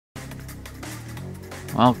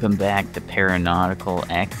Welcome back to Paranautical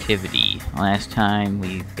Activity. Last time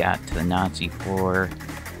we got to the Nazi floor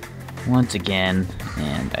once again,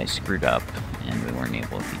 and I screwed up, and we weren't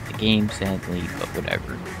able to beat the game, sadly, but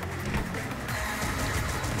whatever.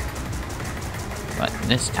 But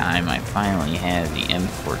this time I finally have the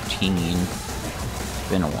M14. It's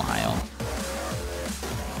been a while.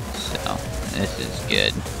 So, this is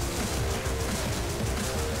good.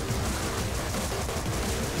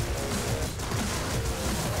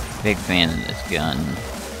 Big fan of this gun,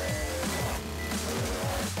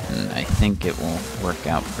 and I think it will work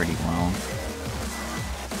out pretty well.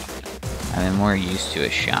 I've been more used to a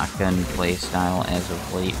shotgun playstyle as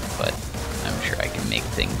of late, but I'm sure I can make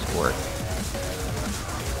things work.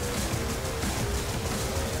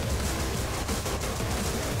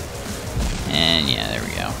 And yeah, there we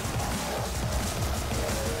go.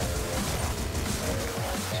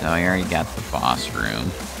 So I already got the boss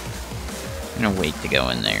room. I'm gonna wait to go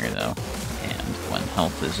in there though, and when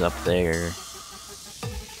health is up there,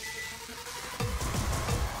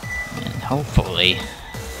 and hopefully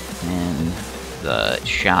in the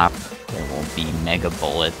shop there will be mega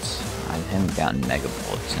bullets. I haven't gotten mega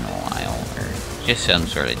bullets in a while, or just some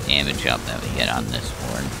sort of damage up that we get on this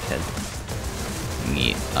one, because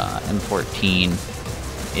the M14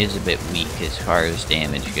 is a bit weak as far as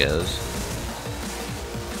damage goes.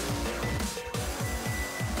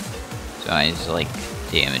 So I just like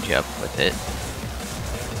damage up with it.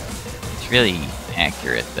 It's really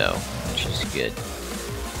accurate though, which is good.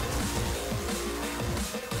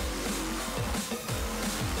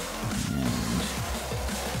 And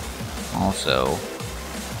also,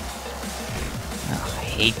 oh, I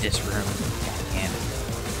hate this room. God damn it.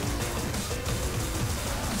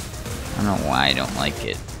 I don't know why I don't like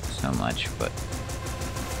it so much, but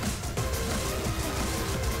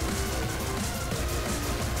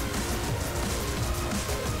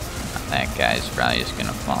that guy's probably just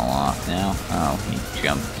gonna fall off now. Oh, he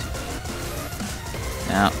jumped.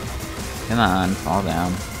 No. Come on, fall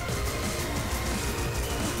down.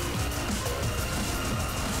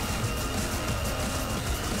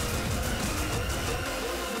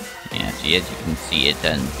 Yeah, see, as you can see, it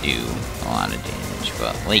doesn't do a lot of damage,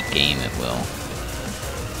 but late game it will.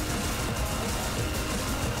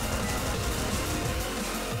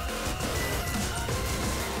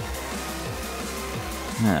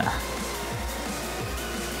 Ugh.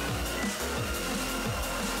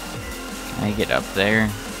 Can I get up there?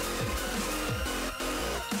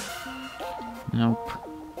 Nope.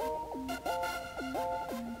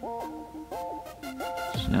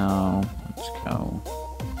 So, let's go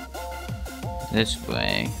this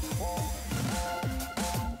way.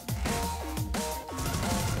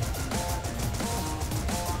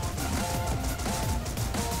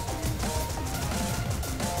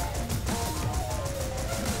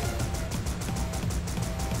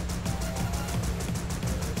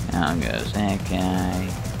 Down goes that guy.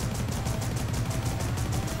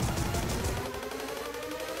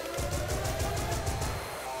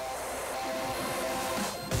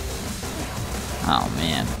 Oh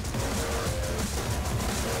man.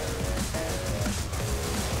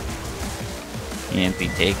 You can't be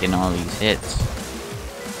taking all these hits.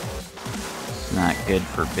 It's not good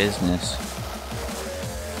for business.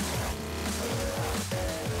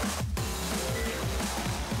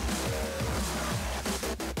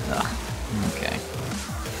 Okay.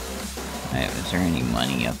 Alright, is there any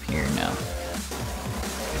money up here? No.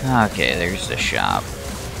 Okay, there's the shop.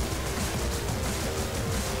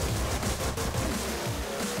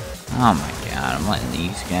 Oh my god, I'm letting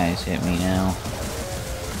these guys hit me now.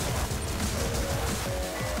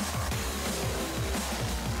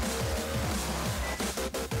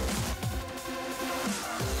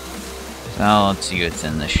 So, let's see what's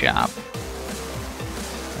in the shop.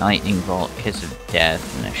 Lightning bolt, kiss of death,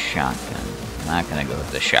 and a shotgun. I'm not gonna go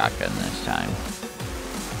with the shotgun this time.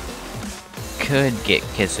 Could get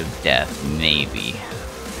kiss of death, maybe.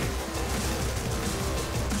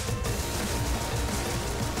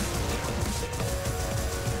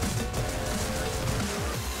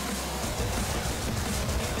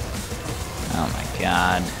 Oh my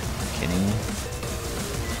god. Are you kidding me?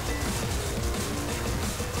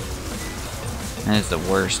 That is the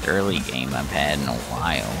worst early game I've had in a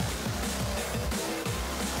while.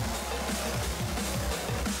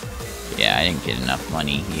 Yeah, I didn't get enough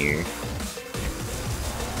money here.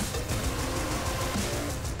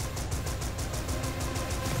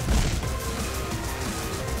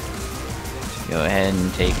 Go ahead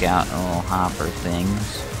and take out the little hopper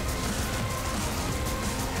things.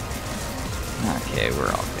 Okay,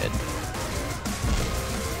 we're all good.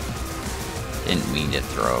 Didn't mean to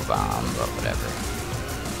throw a bomb, but whatever.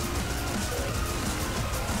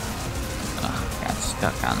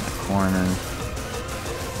 Stuck on the corner.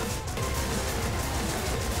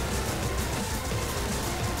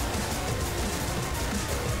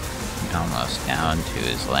 Almost down to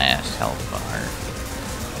his last health bar.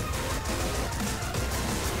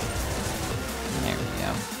 There we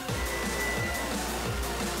go.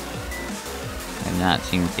 I've not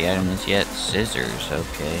seen what the item is yet. Scissors,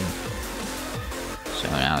 okay. So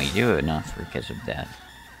now we do enough for Kiss of Death.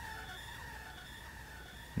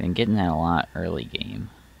 Been getting that a lot early game.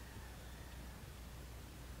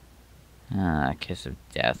 Kiss of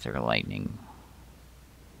Death or Lightning.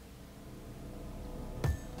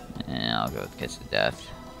 And I'll go with Kiss of Death.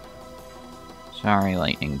 Sorry,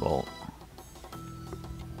 Lightning Bolt.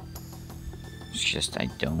 It's just I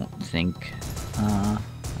don't think, I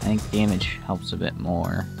think damage helps a bit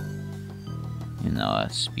more. You know, a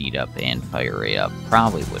speed up and fire rate up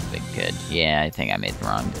probably would have been good. Yeah, I think I made the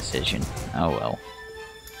wrong decision. Oh well.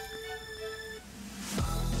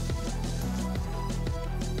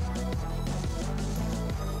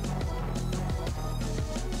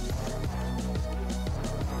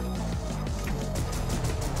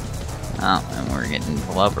 Oh, and we're getting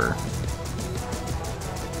blubber.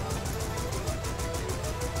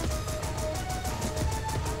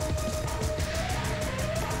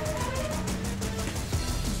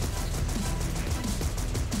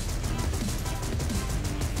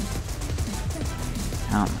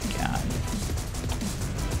 Oh my god.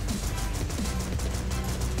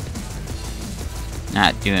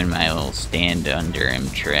 Not doing my little stand under him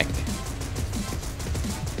trick.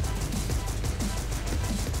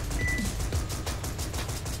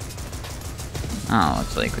 Oh,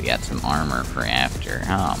 looks like we got some armor for after.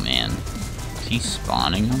 Oh man. Is he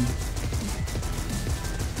spawning them?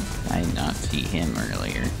 I did not see him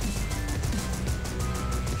earlier.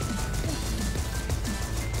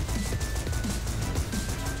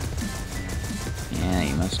 Yeah,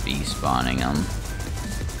 he must be spawning them.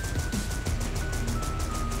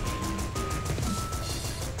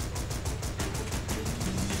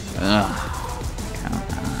 Ugh.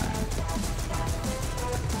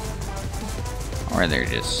 Or they're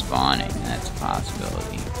just spawning, that's a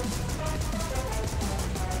possibility.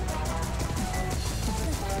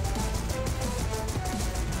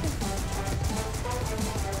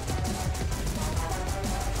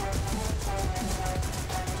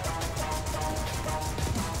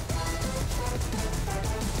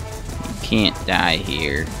 You can't die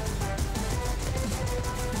here.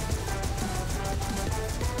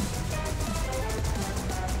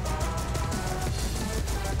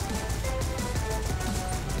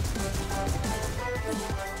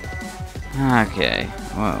 Okay,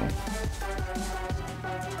 whoa.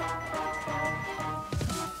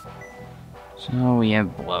 So we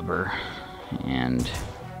have blubber and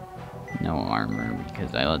no armor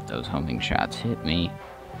because I let those homing shots hit me.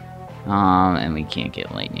 And we can't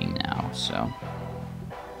get lightning now, so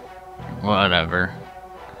whatever.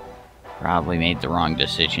 Probably made the wrong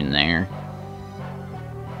decision there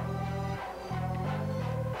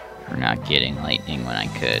for not getting lightning when I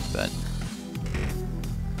could, but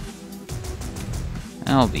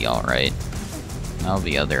that'll be alright. There'll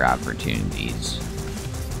be other opportunities.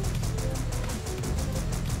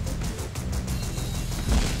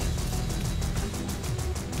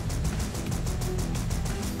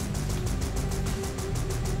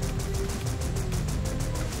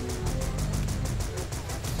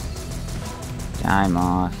 Time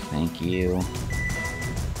off, thank you.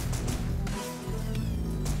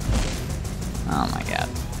 Oh my god.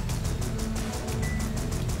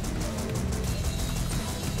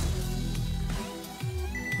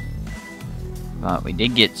 But we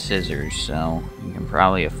did get scissors, so we can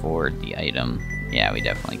probably afford the item. Yeah, we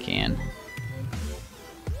definitely can.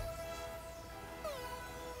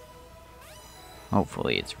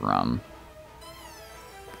 Hopefully it's rum.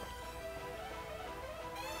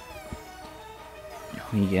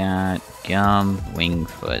 We got gum,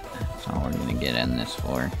 wingfoot. That's all we're gonna get in this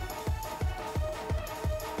floor.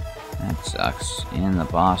 That sucks. In the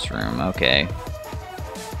boss room, okay.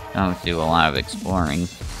 Don't do a lot of exploring.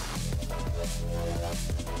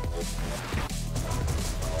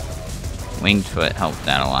 Winged foot helped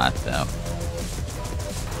out a lot, though.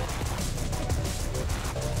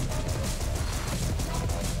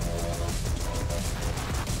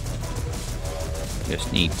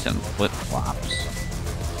 Just need some flip-flops.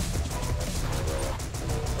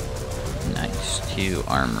 Nice, 2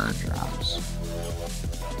 armor drops.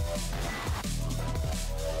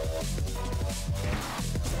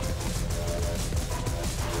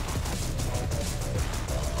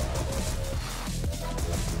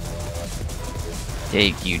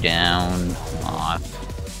 Take you down, off.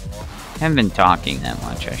 haven't been talking that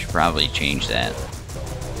much. I should probably change that.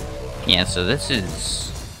 Yeah, so this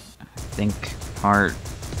is, I think, part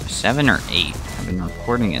 7 or 8. I've been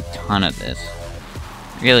recording a ton of this.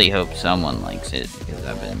 Really hope someone likes it, because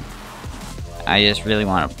I just really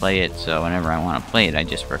want to play it, so whenever I want to play it, I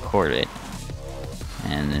just record it.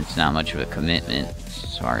 And it's not much of a commitment,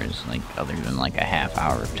 as far as, like, other than, like, a half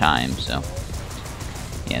hour of time, so...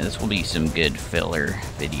 Yeah, this will be some good filler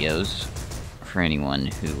videos for anyone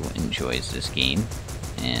who enjoys this game,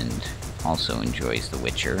 and also enjoys The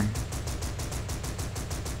Witcher.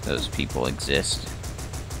 Those people exist.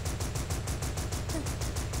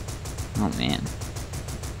 Oh man.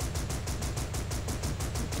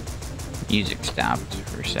 Music stopped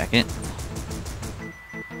for a second.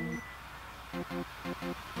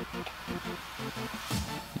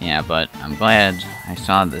 Yeah, but I'm glad I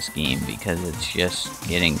saw this game because it's just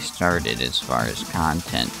getting started as far as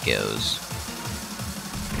content goes.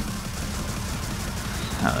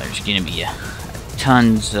 Oh, there's gonna be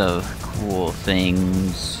tons of cool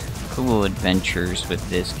things, cool adventures with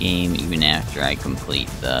this game, even after I complete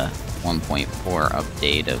the 1.4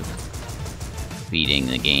 update of beating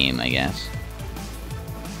the game, I guess.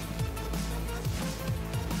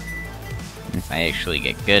 And if I actually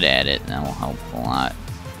get good at it, that will help a lot.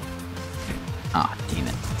 Ah, oh, damn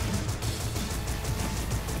it.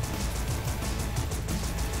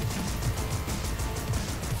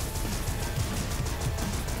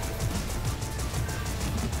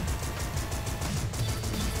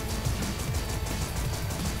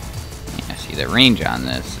 Yeah, see, the range on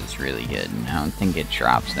this is really good, and I don't think it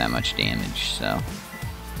drops that much damage, so...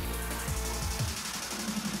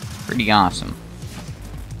 It's pretty awesome.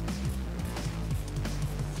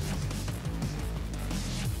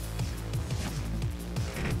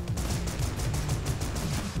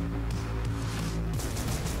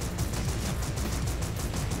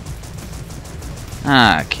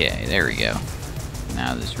 Okay, there we go.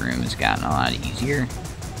 Now this room has gotten a lot easier.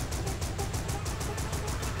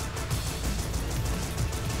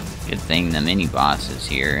 Good thing the mini-boss is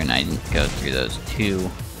here and I didn't go through those 2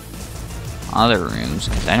 other rooms,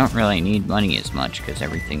 because I don't really need money as much, because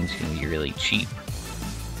everything's going to be really cheap.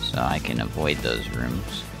 So I can avoid those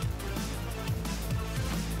rooms.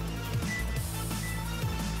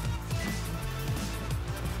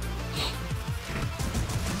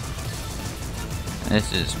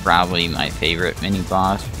 This is probably my favorite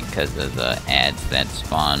mini-boss because of the ads that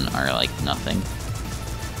spawn are like nothing.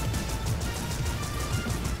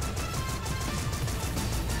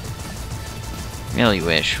 Really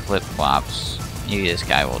wish flip-flops. Maybe this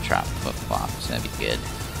guy will drop flip-flops, that'd be good.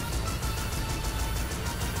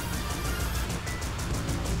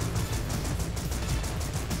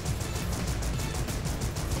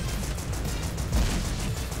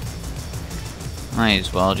 Might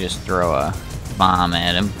as well just throw a bomb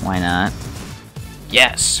at him, why not?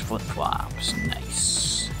 Yes, flip-flops,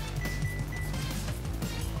 nice.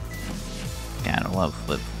 Gotta love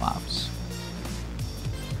flip-flops.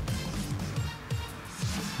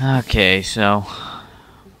 Okay, so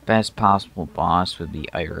best possible boss would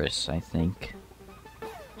be Iris, I think.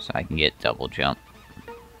 So I can get double jump.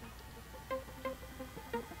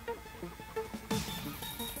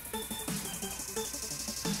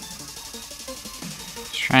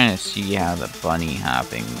 Trying to see how the bunny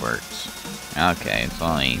hopping works. Okay, it's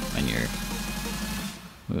only when you're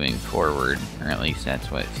moving forward, or at least that's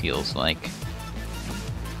what it feels like.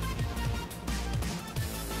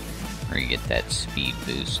 Where you get that speed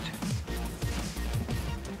boost.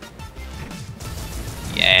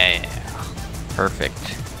 Yeah!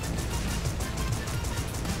 Perfect.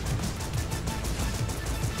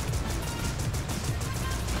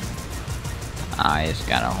 I just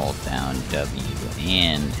gotta hold down W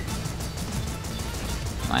and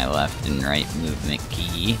my left and right movement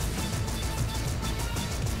key.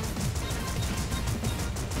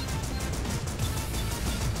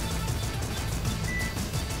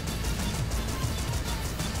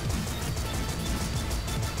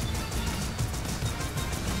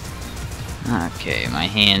 Okay, my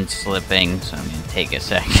hand's slipping, so I'm gonna take a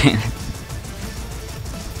second.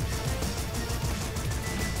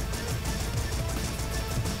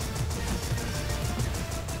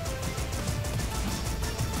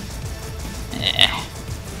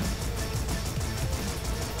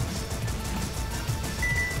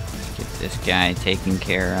 This guy taken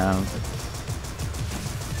care of.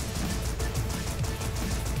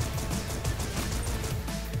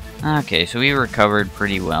 Okay, so we recovered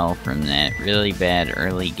pretty well from that really bad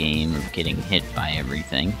early game of getting hit by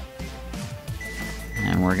everything.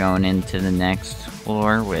 And we're going into the next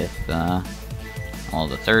floor with, well,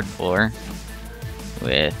 the third floor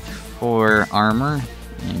with for armor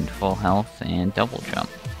and full health and double jump.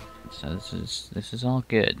 So this is all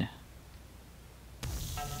good.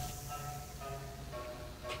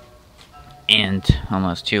 And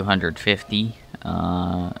almost $250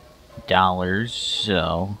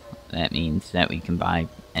 so that means that we can buy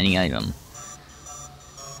any item,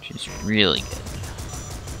 which is really good.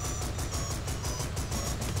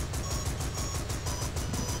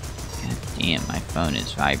 God damn, my phone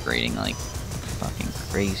is vibrating like fucking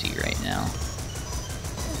crazy right now.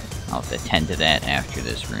 I'll have to attend to that after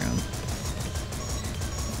this room.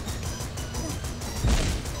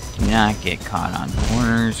 Do not get caught on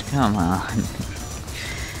corners, come on.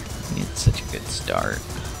 It's such a good start.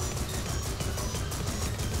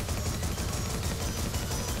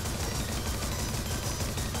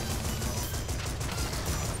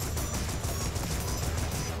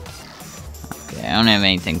 Okay, I don't have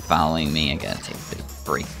anything following me. I gotta take a bit of a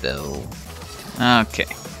break though. Okay.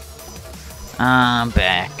 I'm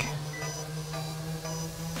back.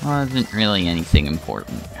 Wasn't really anything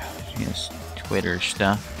important. Just Twitter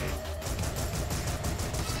stuff.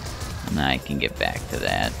 And I can get back to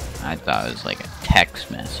that. I thought it was like a text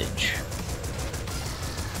message.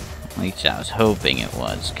 At least I was hoping it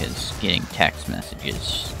was, because getting text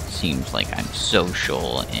messages seems like I'm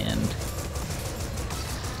social and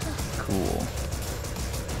cool.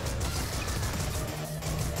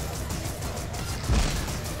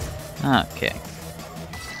 Okay.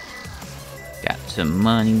 Got some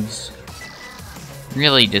monies.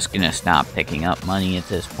 Really just gonna stop picking up money at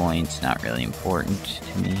this point. It's not really important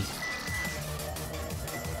to me.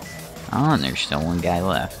 Oh, and there's still one guy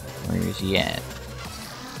left. Where is he at?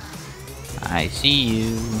 I see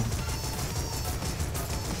you.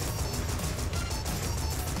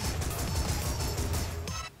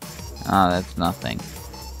 Oh, that's nothing.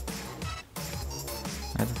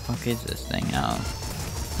 Where the fuck is this thing? Oh.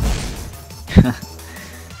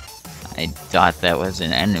 I thought that was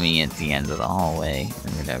an enemy at the end of the hallway,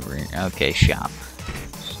 or whatever. Okay, shop.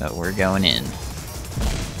 So we're going in.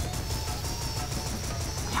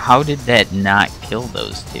 How did that not kill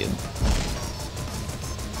those two?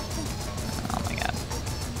 Oh my god.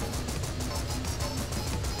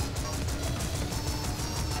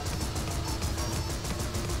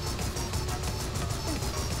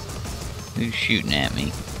 Who's shooting at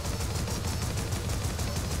me?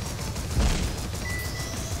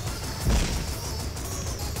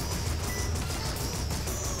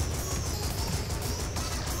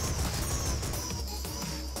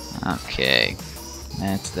 Okay,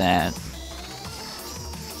 that's that.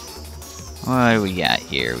 What do we got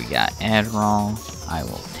here? We got Adderall. I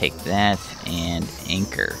will take that, and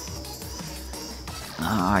Anchor.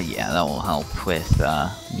 Ah, yeah, that will help with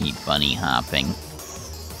me bunny hopping.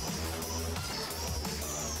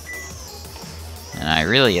 And I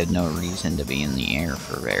really have no reason to be in the air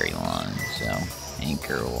for very long, so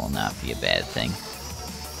Anchor will not be a bad thing.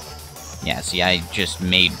 Yeah, see, I just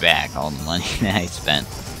made back all the money that I spent.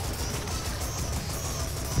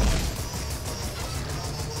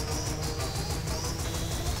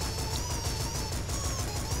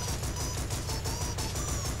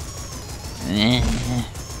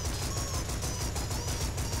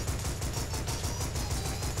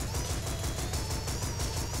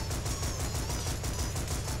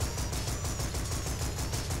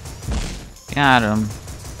 Got him.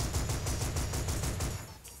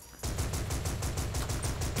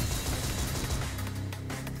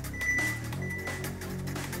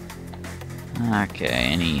 Okay,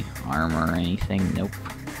 any armor or anything? Nope.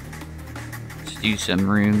 Let's do some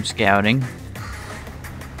room scouting.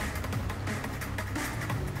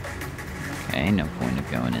 Okay, no point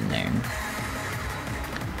of going in there.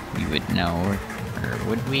 We would know, or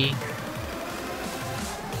would we?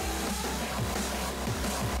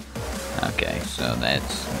 Okay, so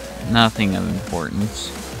that's nothing of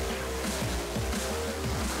importance.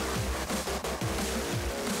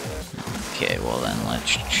 Okay, well then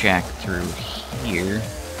let's check through here.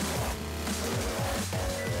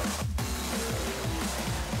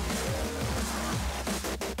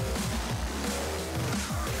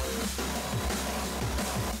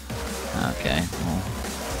 Okay, well,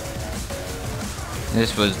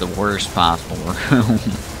 this was the worst possible room.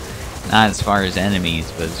 Not as far as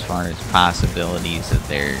enemies, but as far as possibilities of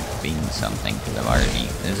there being something, because I've already...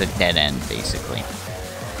 There's a dead end, basically.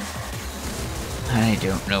 I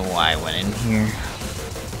don't know why I went in here.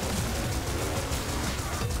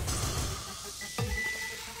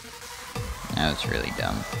 That was really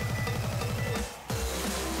dumb.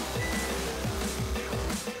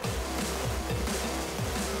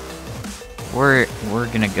 We're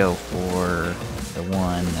gonna go for the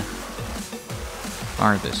one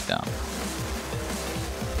farthest up.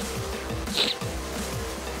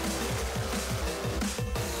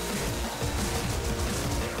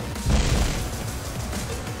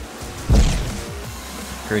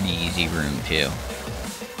 Pretty easy room too.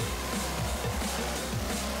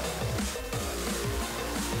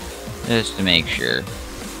 Just to make sure.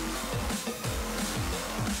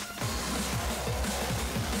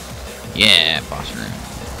 Yeah, boss room.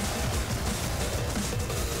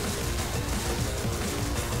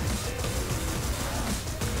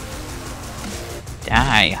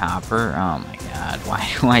 Die, Hopper. Oh my god, why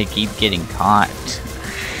do I keep getting caught?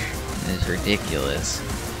 This is ridiculous.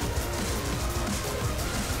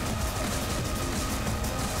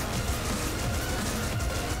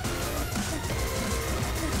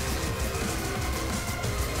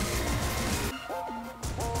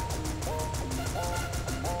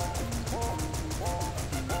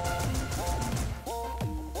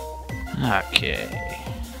 Okay.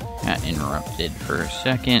 Got interrupted for a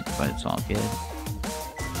second, but it's all good.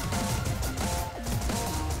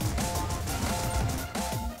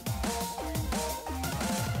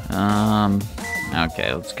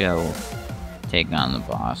 Okay, let's go take on the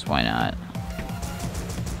boss. Why not?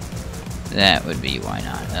 That would be why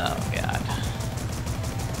not. Oh, God.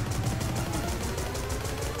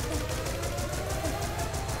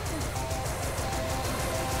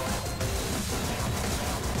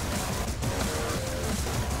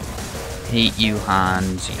 Hate you,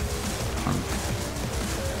 Hans. You punk.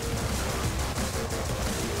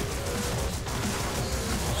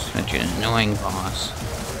 Such an annoying boss.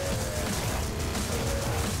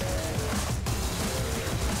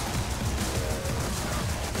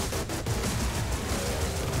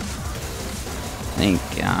 Thank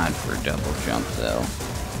God for double jump, though.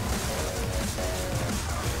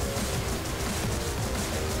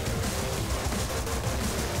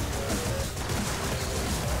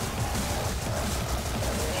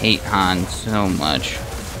 Hate Han so much.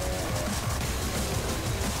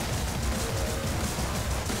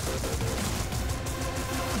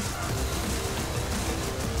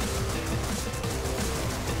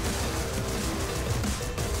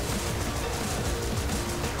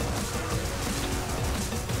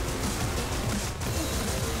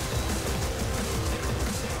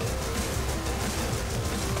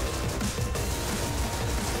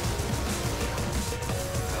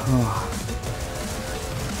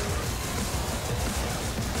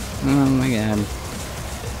 Oh my god.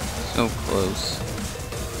 So close.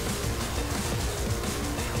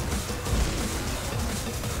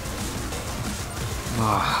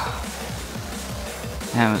 Oh.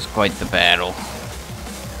 That was quite the battle.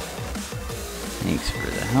 Thanks for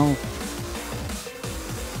the help.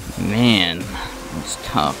 Man, it's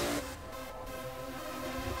tough.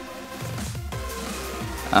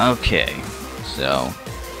 Okay, so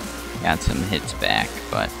got some hits back,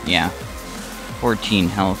 but yeah. 14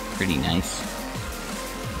 health, pretty nice.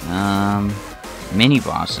 Mini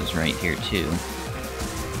bosses right here too.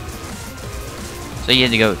 So you had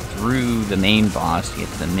to go through the main boss to get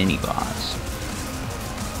to the mini boss.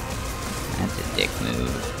 That's a dick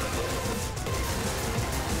move.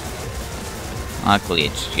 Luckily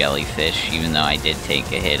it's jellyfish, even though I did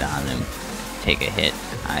take a hit on him.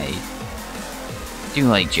 I do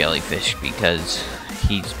like jellyfish because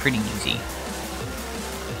he's pretty easy.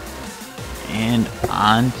 And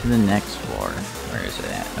on to the next floor. Where is it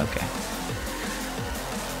at? Okay.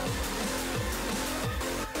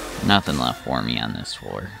 Nothing left for me on this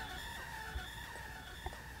floor.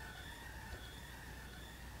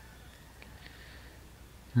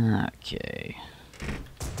 Okay.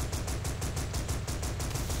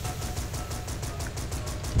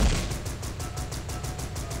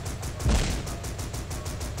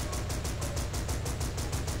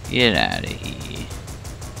 Get out of here.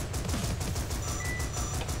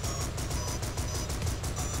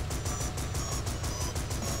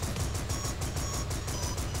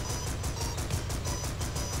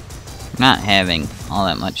 Not having all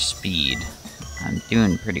that much speed, I'm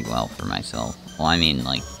doing pretty well for myself. Well, I mean,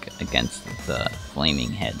 like, against the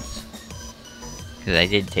flaming heads. Because I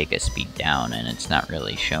did take a speed down, and it's not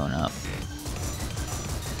really showing up.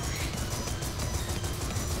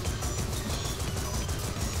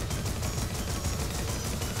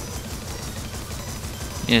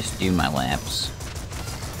 Just do my laps.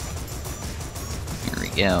 Here we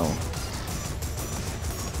go.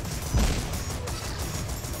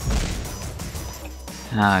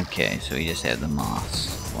 Okay, so we just have the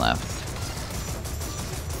moths left.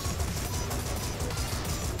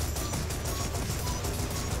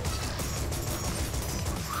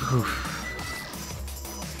 Whew.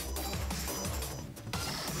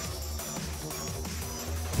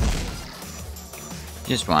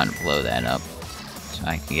 Just wanted to blow that up so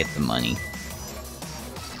I could get the money.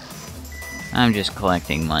 I'm just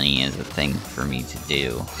collecting money as a thing for me to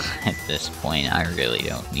do. At this point, I really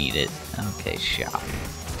don't need it. Okay, shop.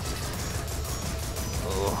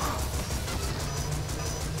 Oh.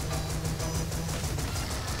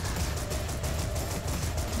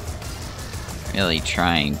 Really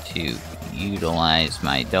trying to utilize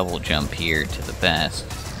my double jump here to the best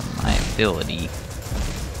of my ability.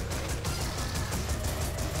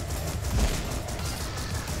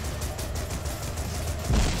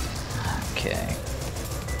 Okay.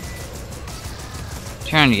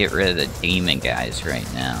 Trying to get rid of the demon guys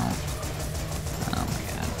right now. Oh my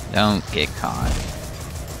god. Don't get caught.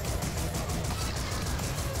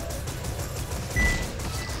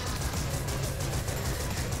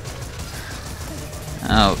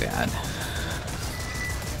 Oh god.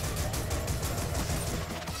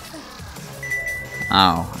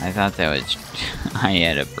 Oh, I thought that was... I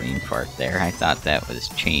had a brain fart there. I thought that was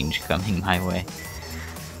change coming my way.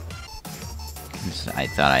 I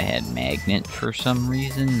thought I had magnet for some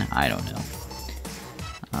reason. I don't know.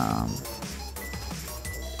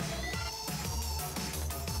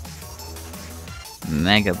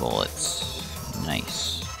 Mega bullets.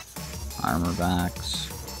 Nice. Armor box.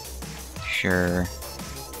 Sure.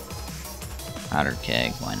 Powder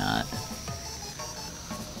keg, why not?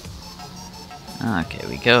 Okay,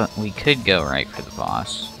 we could go right for the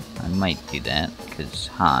boss. I might do that, because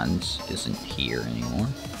Hans isn't here anymore.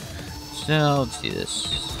 So, let's do this.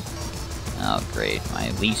 Oh, great.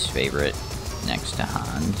 My least favorite next to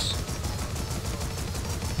Hans.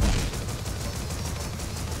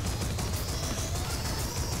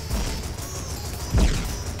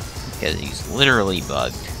 Because he's literally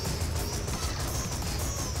bugged.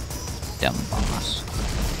 Dumb boss.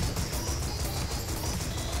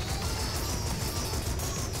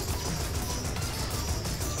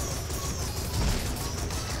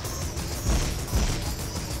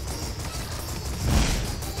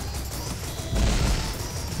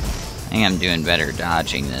 I think I'm doing better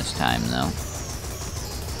dodging this time, though.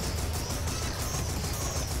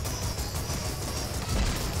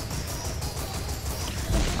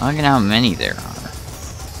 Look at how many there are.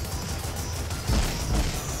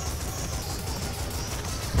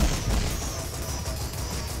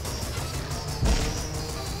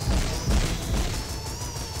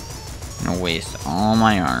 I'm gonna waste all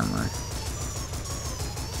my armor.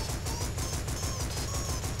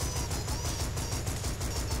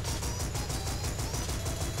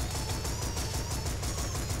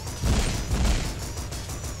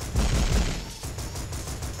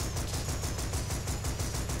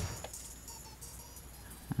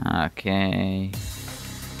 Okay.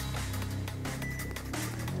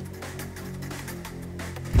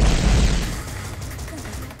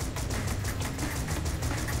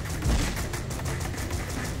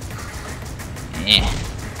 Yeah.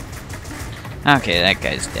 Okay, that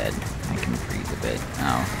guy's dead. I can breathe a bit.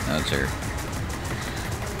 Oh, those are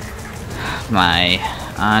my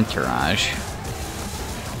entourage.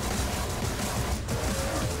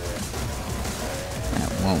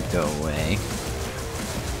 That won't go away.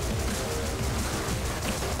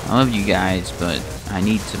 I love you guys, but I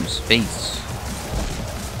need some space.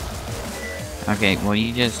 Okay, will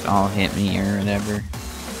you just all hit me or whatever?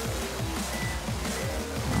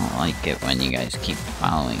 I don't like it when you guys keep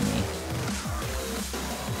following me.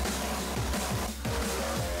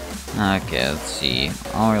 Okay, let's see.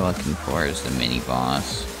 All we're looking for is the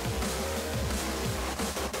mini-boss.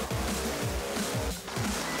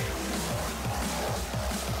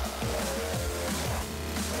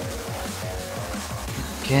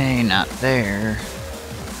 Okay, not there.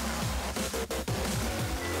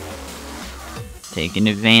 Taking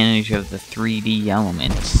advantage of the 3D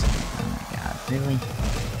elements. Oh my god, really?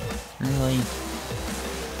 Really?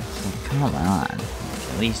 Well, come on.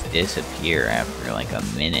 At least disappear after like a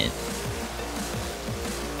minute.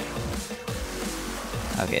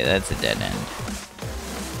 Okay, that's a dead end.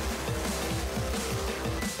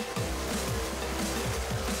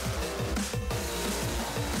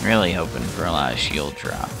 Really hoping for a lot of shield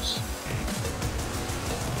drops.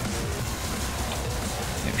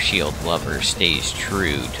 If Shield Lover stays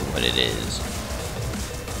true to what it is.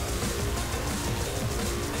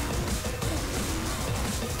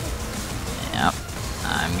 Yep,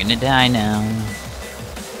 I'm gonna die now.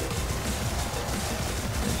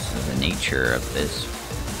 This is the nature of this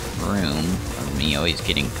room, of me always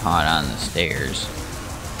getting caught on the stairs.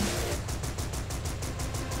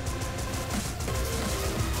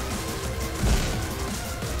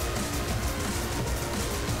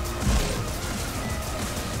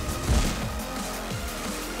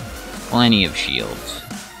 Plenty of shields.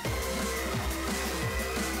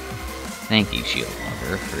 Thank you, Shield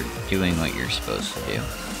Lover, for doing what you're supposed to do.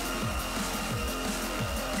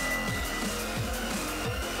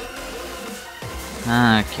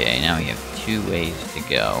 Okay, now we have 2 ways to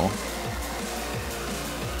go.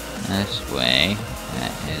 This way,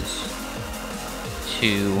 that is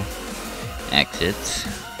 2 exits,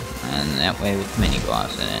 and that way with the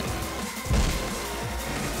mini-boss in it.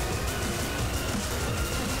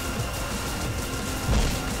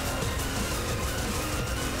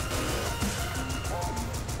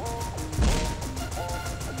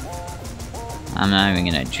 I'm not even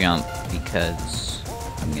gonna jump because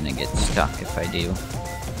I'm gonna get stuck if I do.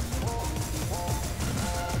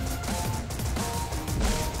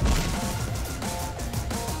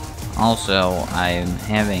 Also, I'm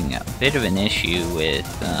having a bit of an issue with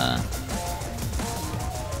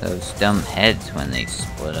those dumb heads when they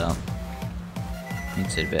split up.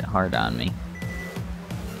 Makes it a bit hard on me.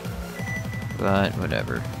 But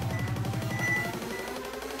whatever.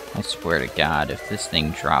 I swear to God, if this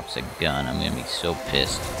thing drops a gun, I'm gonna be so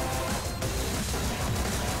pissed.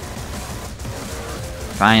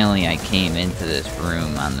 Finally, I came into this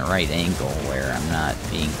room on the right angle where I'm not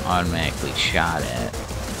being automatically shot at.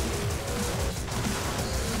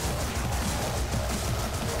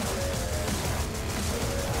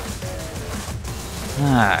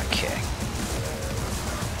 Okay.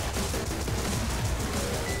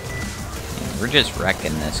 Yeah, we're just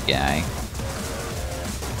wrecking this guy.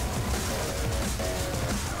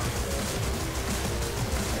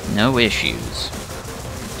 No issues.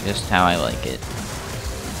 Just how I like it.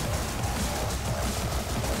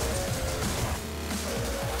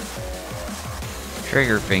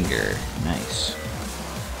 Trigger finger. Nice.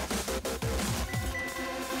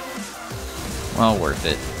 Well worth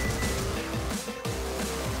it.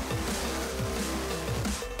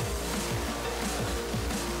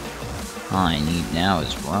 All I need now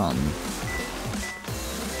is run.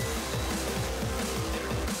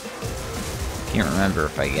 Can't remember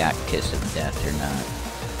if I got Kiss of Death or not.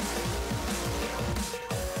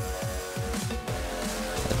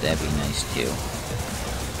 But that'd be nice too.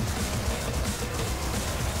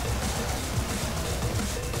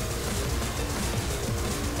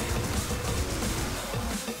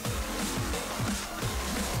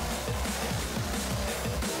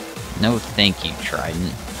 No thank you,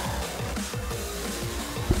 Trident.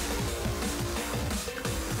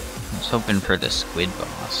 I was hoping for the squid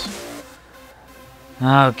boss.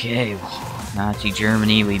 Okay, Nazi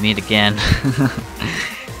Germany, we meet again.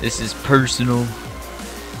 This is personal.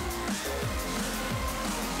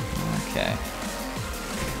 Okay.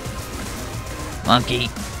 Monkey.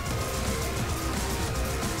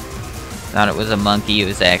 Thought it was a monkey, it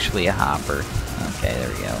was actually a hopper. Okay, there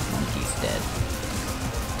we go. Monkey's dead.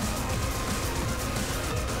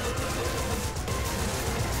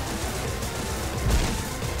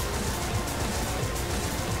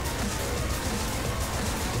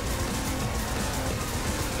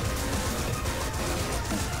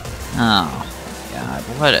 Oh, God,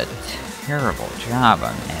 what a terrible job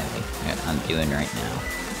I'm doing right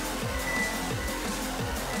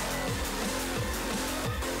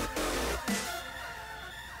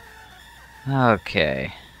now.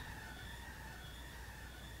 Okay.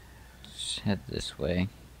 Let's head this way.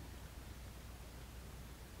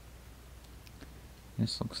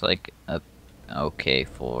 This looks like a okay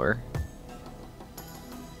floor.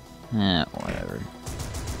 Whatever.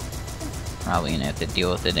 Probably gonna have to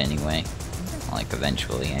deal with it anyway. Like,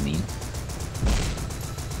 eventually, I mean.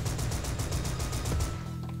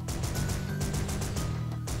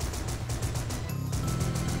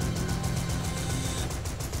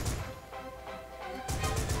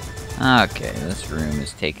 Okay, this room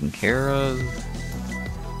is taken care of.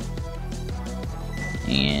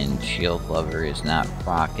 And Shield Lover is not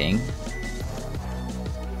rocking.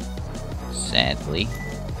 Sadly.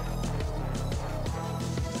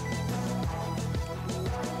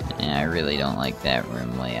 And I really don't like that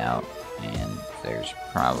room layout. And there's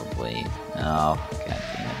probably... oh, god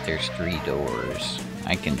damn it, there's 3 doors.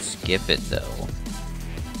 I can skip it though.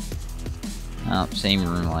 Oh, same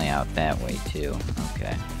room layout that way too.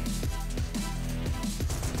 Okay.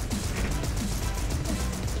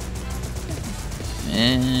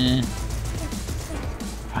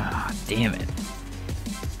 Ah, damn it.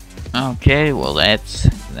 Okay, well that's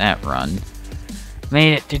that run.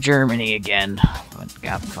 Made it to Germany again, but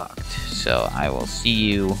got fucked. So I will see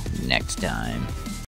you next time.